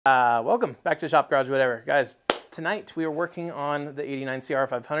Welcome back to Shop Garage Whatever. Guys, tonight we are working on the 89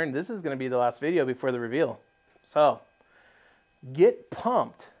 CR500. This is going to be the last video before the reveal. So, get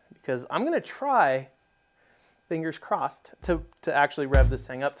pumped because I'm going to try, fingers crossed, to actually rev this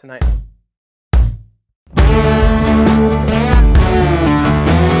thing up tonight.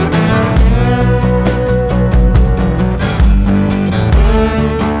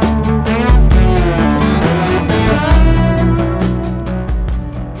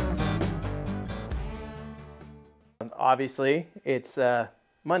 Obviously, it's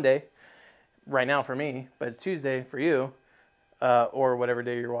Monday right now for me, but it's Tuesday for you, or whatever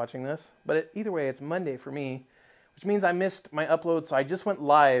day you're watching this. But either way, it's Monday for me, which means I missed my upload. So I just went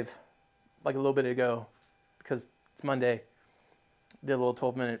live like a little bit ago because it's Monday. Did a little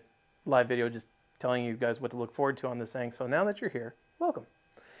 12-minute live video just telling you guys what to look forward to on this thing. So now that you're here, welcome.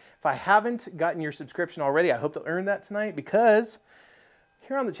 If I haven't gotten your subscription already, I hope to earn that tonight because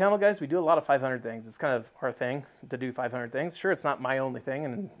here on the channel, guys, we do a lot of 500 things. It's kind of our thing to do 500 things. Sure, it's not my only thing,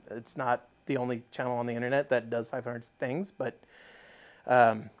 and it's not the only channel on the internet that does 500 things, but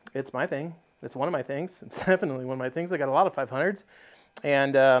it's my thing. It's one of my things. It's definitely one of my things. I got a lot of 500s,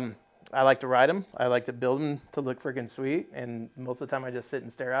 and I like to ride them. I like to build them to look freaking sweet, and most of the time I just sit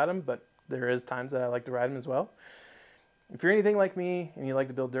and stare at them, but there is times that I like to ride them as well. If you're anything like me and you like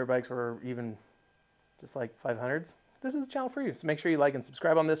to build dirt bikes or even just like 500s, this is a channel for you. So make sure you like and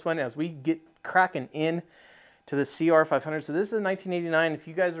subscribe on this one as we get cracking in to the CR500. So this is a 1989. If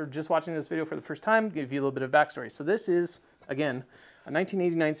you guys are just watching this video for the first time, give you a little bit of backstory. So this is, again, a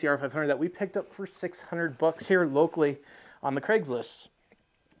 1989 CR500 that we picked up for 600 bucks here locally on the Craigslist.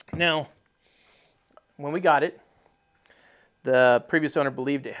 Now, when we got it, the previous owner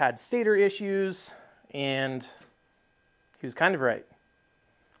believed it had stator issues, and he was kind of right.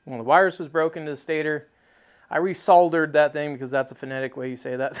 One of the wires was broken to the stator. I resoldered that thing because that's a phonetic way you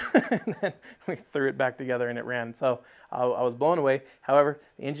say that. And then we threw it back together and it ran. So I was blown away. However,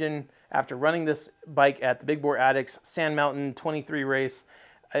 the engine, after running this bike at the Big Bore Addicts Sand Mountain 23 race,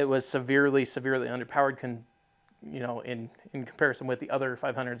 it was severely underpowered in comparison with the other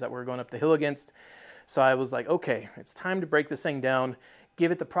 500s that we were going up the hill against. So I was like, okay, it's time to break this thing down,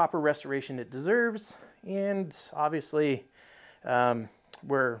 give it the proper restoration it deserves. And obviously,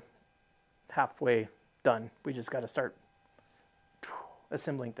 we're halfway done. We just got to start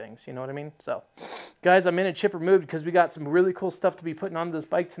assembling things, you know what I mean? So guys, I'm in a chipper mood because we got some really cool stuff to be putting on this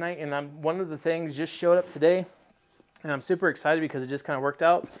bike tonight, and one of the things just showed up today, and I'm super excited because it just kind of worked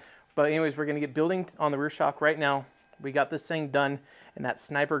out. But anyways, we're going to get building on the rear shock right now. We got this thing done in that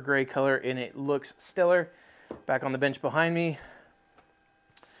sniper gray color, and it looks stellar. Back on the bench behind me.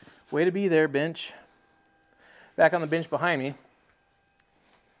 Way to be there, bench. Back on the bench behind me,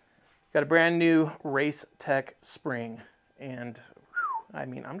 got a brand new Race Tech spring, and I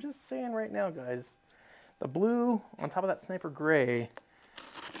mean, I'm just saying right now, guys, the blue on top of that sniper gray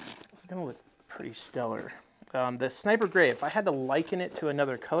is gonna look pretty stellar. The sniper gray, if I had to liken it to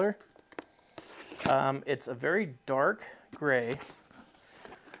another color, it's a very dark gray,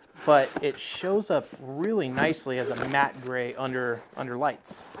 but it shows up really nicely as a matte gray under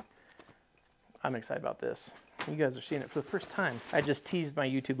lights. I'm excited about this. You guys are seeing it for the first time. I just teased my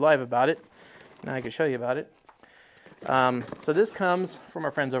YouTube live about it. Now I can show you about it. So this comes from our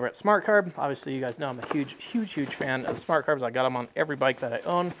friends over at Smart Carb. Obviously, you guys know I'm a huge fan of Smart Carbs. I got them on every bike that I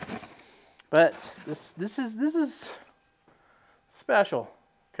own. But this is special.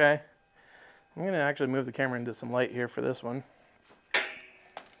 Okay, I'm gonna actually move the camera into some light here for this one.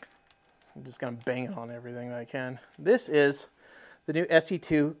 I'm just gonna bang it on everything that I can. This is the new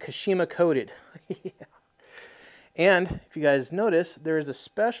SE2 Kashima coated. Yeah. And if you guys notice, there is a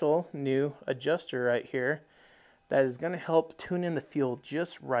special new adjuster right here that is going to help tune in the feel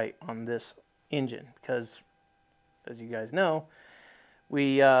just right on this engine. Because, as you guys know,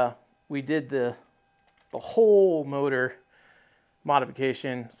 we did the whole motor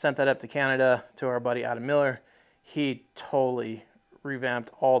modification, sent that up to Canada to our buddy Adam Miller. He totally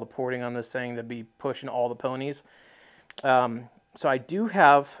revamped all the porting on this thing to be pushing all the ponies. So I do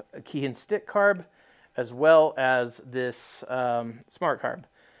have a key and stick carb, as well as this Smart Carb.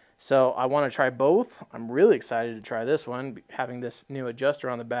 So I want to try both. I'm really excited to try this one, having this new adjuster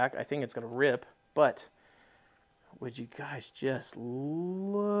on the back. I think it's going to rip, but would you guys just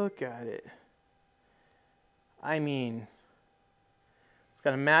look at it? I mean, it's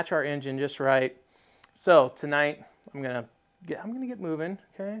going to match our engine just right. So tonight I'm going to get moving,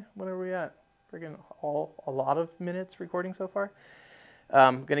 okay? What are we at? Freaking a lot of minutes recording so far.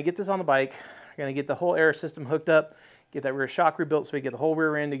 I'm going to get this on the bike. We're going to get the whole air system hooked up, get that rear shock rebuilt so we get the whole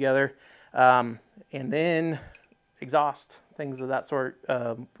rear end together, and then exhaust. things of that sort,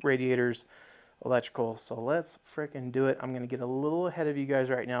 radiators, electrical. So let's freaking do it. I'm going to get a little ahead of you guys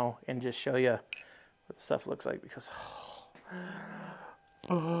right now and just show you what the stuff looks like, because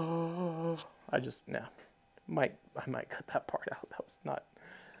I might cut that part out. That was not,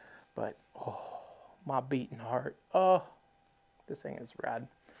 but my beating heart. Oh, this thing is rad.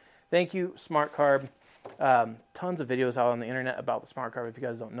 Thank you, Smart Carb. Tons of videos out on the internet about the Smart Carb. If you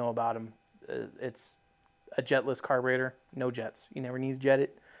guys don't know about them, it's a jetless carburetor, no jets. You never need to jet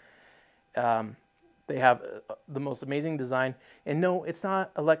it. They have the most amazing design. And no, it's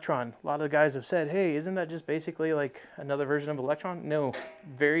not Electron. A lot of the guys have said, hey, isn't that just basically like another version of Electron? No,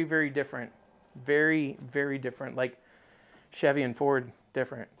 very, very different. Very, very different. Like Chevy and Ford,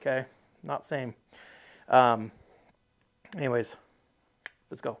 different, okay? Not same. Anyways,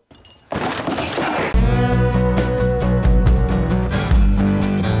 let's go.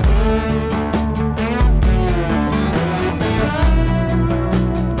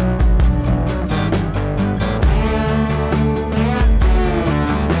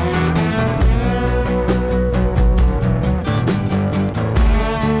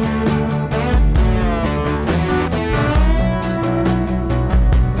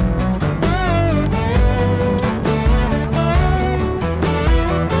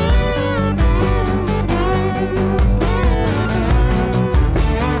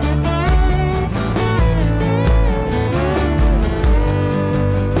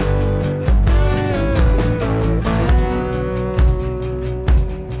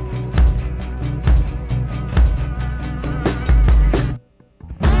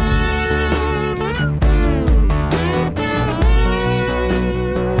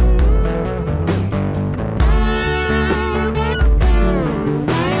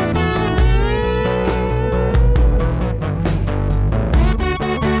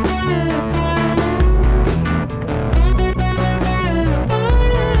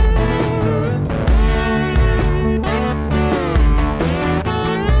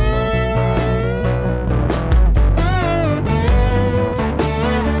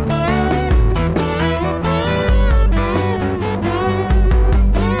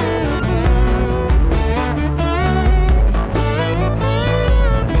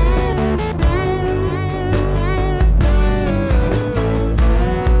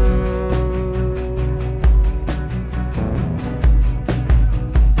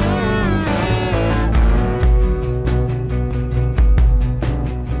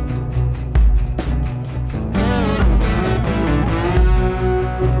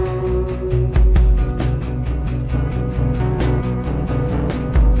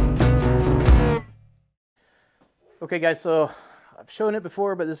 Okay guys, so I've shown it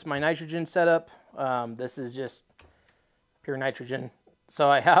before, but this is my nitrogen setup. This is just pure nitrogen.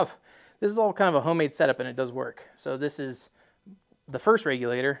 So this is all kind of a homemade setup, and it does work. So this is the first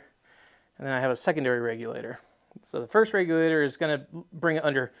regulator, and then I have a secondary regulator. So the first regulator is gonna bring it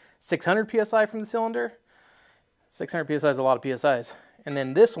under 600 PSI from the cylinder. 600 PSI is a lot of PSIs. And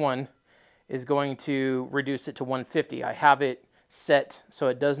then this one is going to reduce it to 150. I have it set so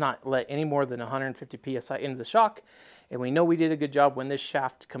it does not let any more than 150 PSI into the shock. And we know we did a good job when this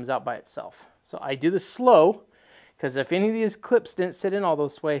shaft comes out by itself. So I do this slow, because if any of these clips didn't sit in all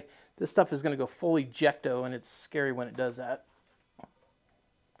this way, this stuff is going to go full ejecto, and it's scary when it does that. So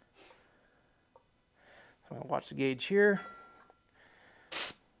I'm going to watch the gauge here.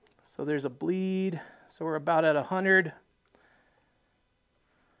 So there's a bleed. So we're about at 100.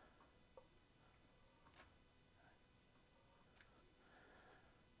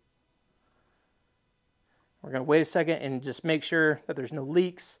 We're going to wait a second and just make sure that there's no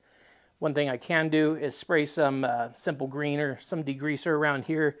leaks. One thing I can do is spray some simple green or some degreaser around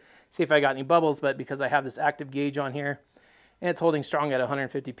here, see if I got any bubbles, but because I have this active gauge on here and it's holding strong at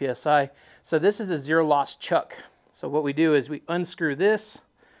 150 PSI. So this is a zero loss chuck. So what we do is we unscrew this,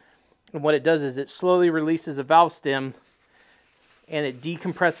 and what it does is it slowly releases a valve stem and it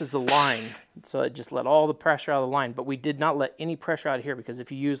decompresses the line. So it just let all the pressure out of the line, but we did not let any pressure out of here, because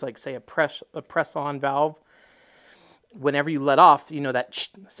if you use, like, say, a press-on valve, whenever you let off, you know that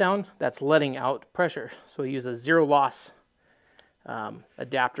sound? That's letting out pressure. So we use a zero loss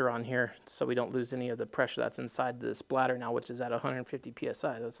adapter on here so we don't lose any of the pressure that's inside this bladder now, which is at 150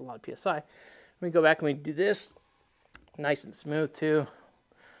 PSI. That's a lot of PSI. We go back and we do this, nice and smooth too.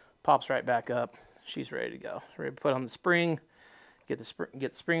 Pops right back up. She's ready to go. Ready to put on the spring. Get the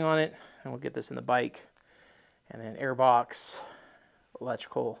spring on it, and we'll get this in the bike, and then air box,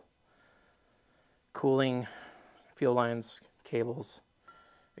 electrical, cooling, fuel lines, cables,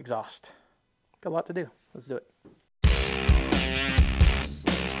 exhaust. Got a lot to do. Let's do it.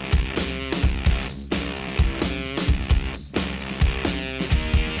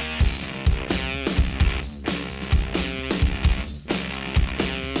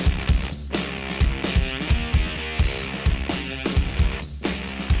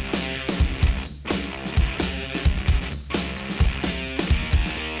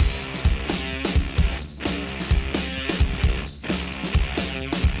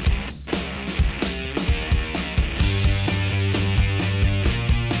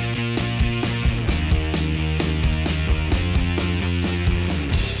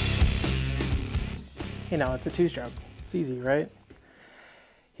 you know, it's a 2-stroke. It's easy, right?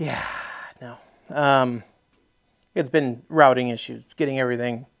 Yeah, no. It's been routing issues, getting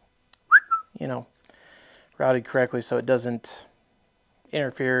everything, you know, routed correctly so it doesn't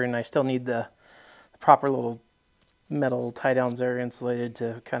interfere, and I still need the proper little metal tie downs there insulated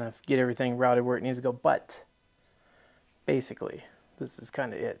to kind of get everything routed where it needs to go. But basically, this is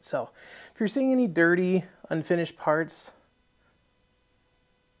kind of it. So if you're seeing any dirty, unfinished parts,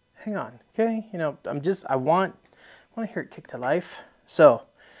 hang on, okay? You know, I want to hear it kick to life. So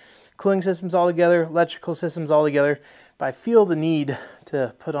cooling systems all together, electrical systems all together, but I feel the need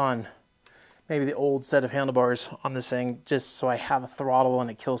to put on maybe the old set of handlebars on this thing just so I have a throttle and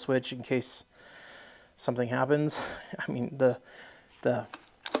a kill switch in case something happens. I mean,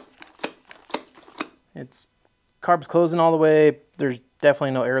 it's carb's closing all the way. There's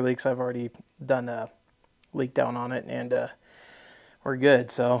definitely no air leaks. I've already done a leak down on it, and we're good.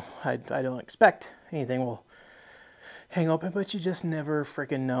 So I don't expect anything will hang open, but you just never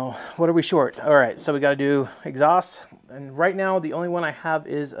freaking know. What are we short? All right, so we got to do exhaust, and right now the only one I have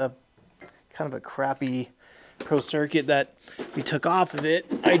is a kind of a crappy Pro Circuit that we took off of it.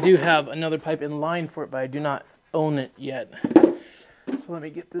 I do have another pipe in line for it, but I do not own it yet. So let me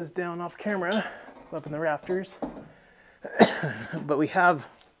get this down off camera. It's up in the rafters. But we have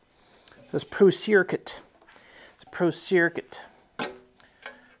this Pro Circuit. It's a Pro Circuit.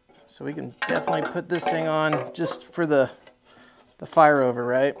 So we can definitely put this thing on just for the fire over,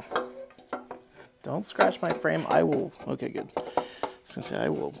 right? Don't scratch my frame. I will. Okay, good. I was gonna say I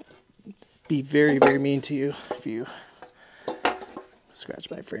will be very, very mean to you if you scratch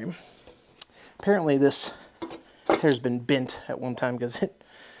my frame. Apparently this hair's been bent at one time because it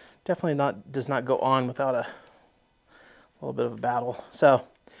definitely does not go on without a little bit of a battle. So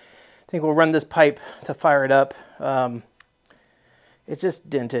I think we'll run this pipe to fire it up. It's just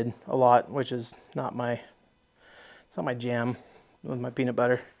dented a lot, which is not my, it's not my jam with my peanut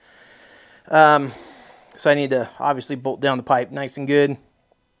butter. So I need to obviously bolt down the pipe nice and good.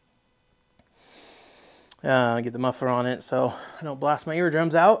 Get the muffler on it so I don't blast my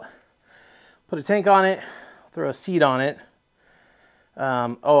eardrums out. Put a tank on it, throw a seat on it.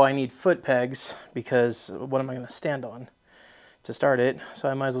 Oh, I need foot pegs because what am I going to stand on to start it? So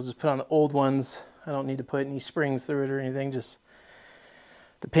I might as well just put on the old ones. I don't need to put any springs through it or anything, just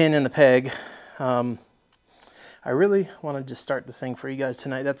the pin and the peg. I really want to just start this thing for you guys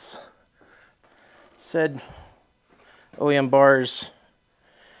tonight. That's said OEM bars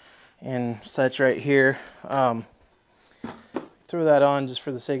and such right here. Throw that on just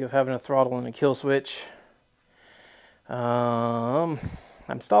for the sake of having a throttle and a kill switch. I'm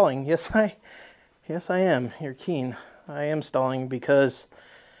stalling. Yes, I am. You're keen. I am stalling because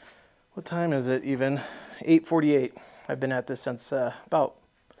what time is it even? 8:48. I've been at this since about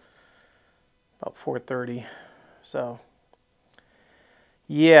 4:30. So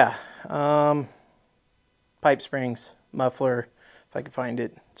yeah, pipe springs, muffler, if I can find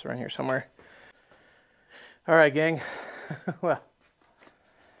it. It's around here somewhere. All right, gang. Well,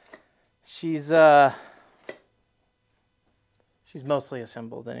 she's mostly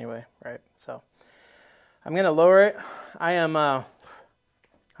assembled anyway, right? So I'm gonna lower it. I'm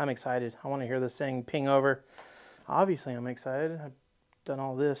excited. I want to hear this thing ping over. Obviously, I'm excited. I've done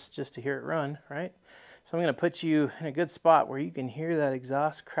all this just to hear it run, right? So I'm gonna put you in a good spot where you can hear that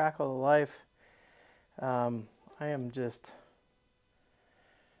exhaust crackle to life. I am just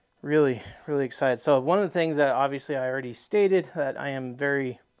really, really excited. So one of the things that obviously I already stated that I am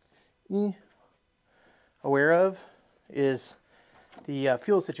very aware of is the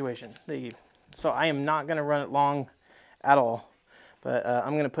fuel situation. So I am not going to run it long at all, but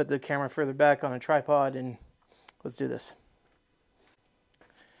I'm going to put the camera further back on a tripod and let's do this.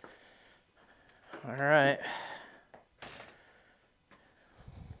 All right.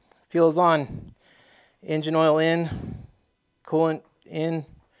 Fuel's on. Engine oil in. Coolant in.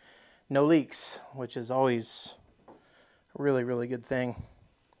 No leaks, which is always a really, really good thing.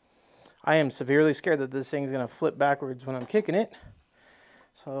 I am severely scared that this thing's going to flip backwards when I'm kicking it.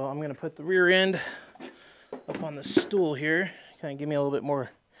 So I'm going to put the rear end up on the stool here. Kind of give me a little bit more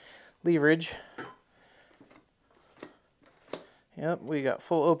leverage. Yep, we got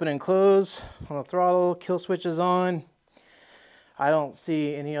full open and close on the throttle. Kill switch is on. I don't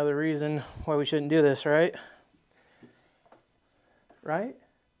see any other reason why we shouldn't do this, right? Right?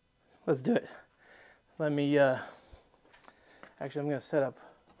 Let's do it. Let me, actually I'm going to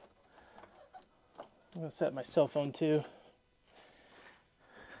set my cell phone too.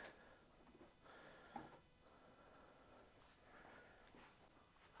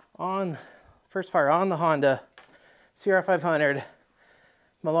 On, first fire on the Honda CR500,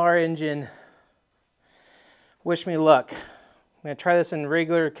 Malar engine, wish me luck. I'm gonna try this in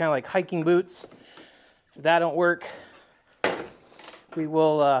regular kind of like hiking boots. If that don't work, we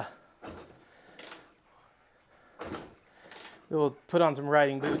will put on some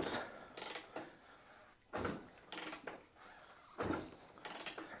riding boots.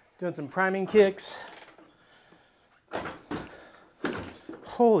 Doing some priming kicks.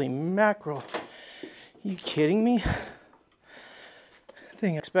 Holy mackerel. Are you kidding me? I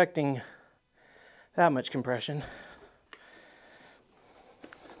think expecting that much compression.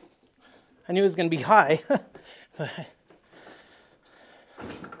 I knew it was going to be high. But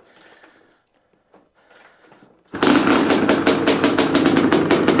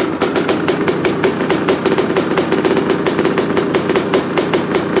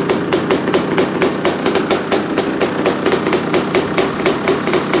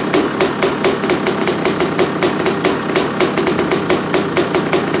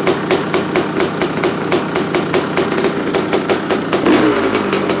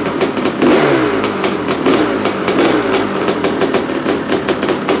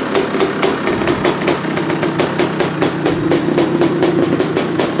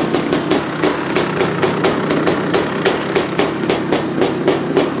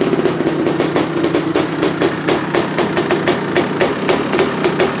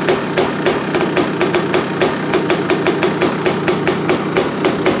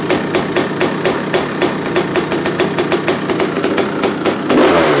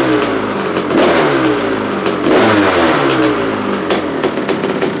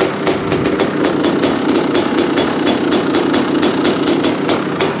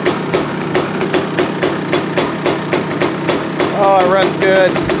oh, it runs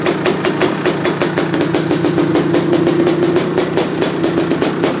good.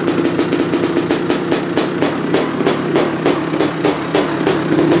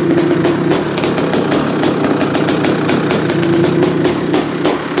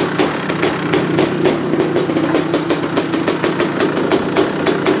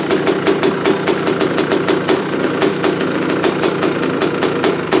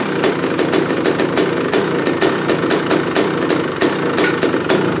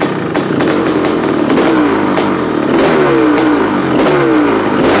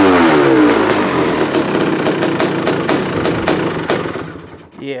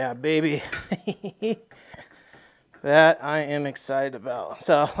 Yeah, baby. That I am excited about.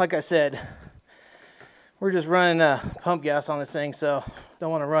 So, like I said, we're just running pump gas on this thing, so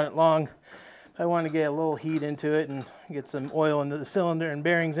don't want to run it long. I want to get a little heat into it and get some oil into the cylinder and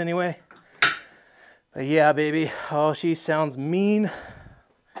bearings anyway. But yeah, baby. Oh, she sounds mean.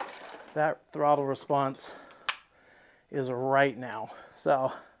 That throttle response is right now.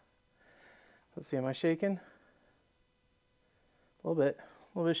 So, let's see, am I shaking? A little bit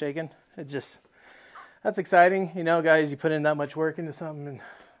shaking. It just, that's exciting. You know, guys, you put in that much work into something and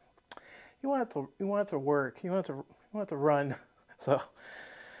you want it to work. You want it to run. So,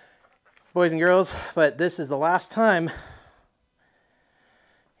 boys and girls, but this is the last time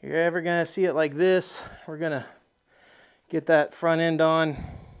you're ever gonna see it like this. We're gonna get that front end on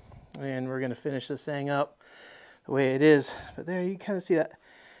and we're gonna finish this thing up the way it is. But there you kind of see that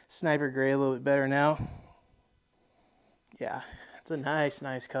sniper gray a little bit better now. Yeah, it's a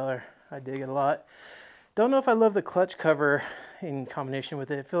nice color. I dig it a lot. Don't know if I love the clutch cover in combination with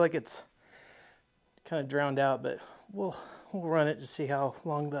it. I feel like it's kind of drowned out, but we'll run it to see how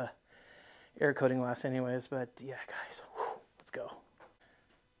long the air coating lasts anyways. But yeah, guys, let's go.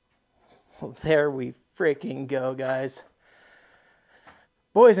 Well, there we freaking go, guys.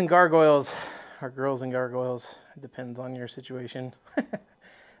 Boys and gargoyles, or girls and gargoyles, it depends on your situation.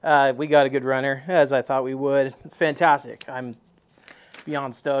 We got a good runner, as I thought we would. It's fantastic. I'm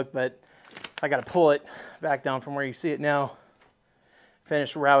beyond stoked, but I got to pull it back down from where you see it now.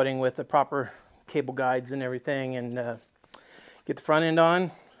 Finish routing with the proper cable guides and everything, and get the front end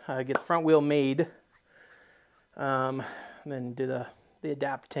on, get the front wheel made, then do the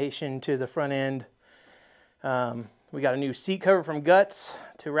adaptation to the front end. We got a new seat cover from Guts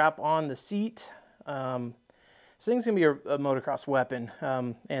to wrap on the seat. This thing's gonna be a motocross weapon,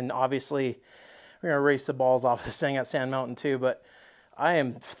 and obviously we're gonna race the balls off this thing at Sand Mountain too, but I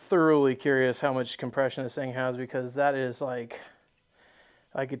am thoroughly curious how much compression this thing has, because that is like,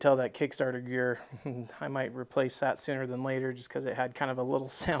 I could tell that Kickstarter gear, I might replace that sooner than later, just because it had kind of a little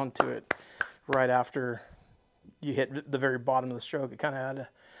sound to it right after you hit the very bottom of the stroke. It kind of had a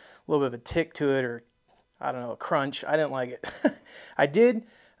little bit of a tick to it, or I don't know, a crunch. I didn't like it. I did,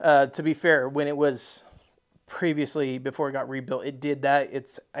 to be fair, when it was previously, before it got rebuilt, it did that.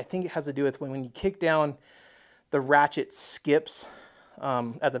 I think it has to do with when you kick down, the ratchet skips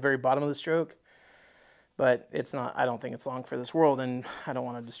at the very bottom of the stroke. but it's not, I don't think it's long for this world, and I don't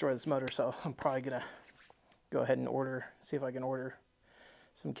want to destroy this motor, so I'm probably going to go ahead and see if I can order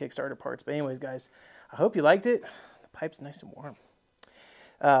some Kickstarter parts. But anyways, guys, I hope you liked it. The pipe's nice and warm.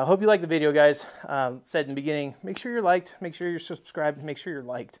 I hope you liked the video, guys. Said in the beginning, make sure you're liked, make sure you're subscribed, make sure you're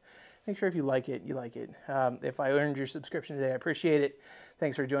liked. Make sure if you like it, you like it. If I earned your subscription today, I appreciate it.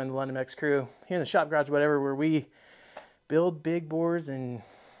 Thanks for joining the London Mx crew here in the shop garage, whatever, where we build big bores and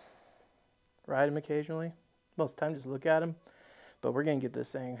ride them occasionally. Most of the time, just look at them. But we're going to get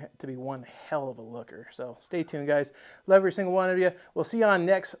this thing to be one hell of a looker. So stay tuned, guys. Love every single one of you. We'll see you on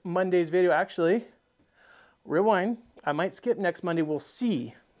next Monday's video. Actually, rewind. I might skip next Monday. We'll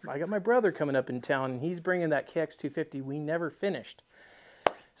see. I got my brother coming up in town, and he's bringing that KX250 we never finished.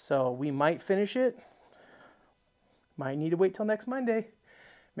 So we might finish it. Might need to wait till next Monday.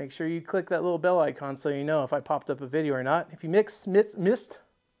 Make sure you click that little bell icon so you know if I popped up a video or not. If you missed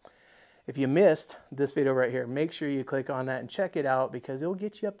this video right here, make sure you click on that and check it out, because it'll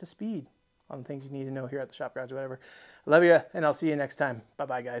get you up to speed on the things you need to know here at the shop garage or whatever. I love you, and I'll see you next time.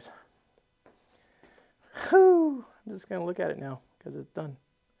 Bye-bye, guys. Whew. I'm just going to look at it now because it's done.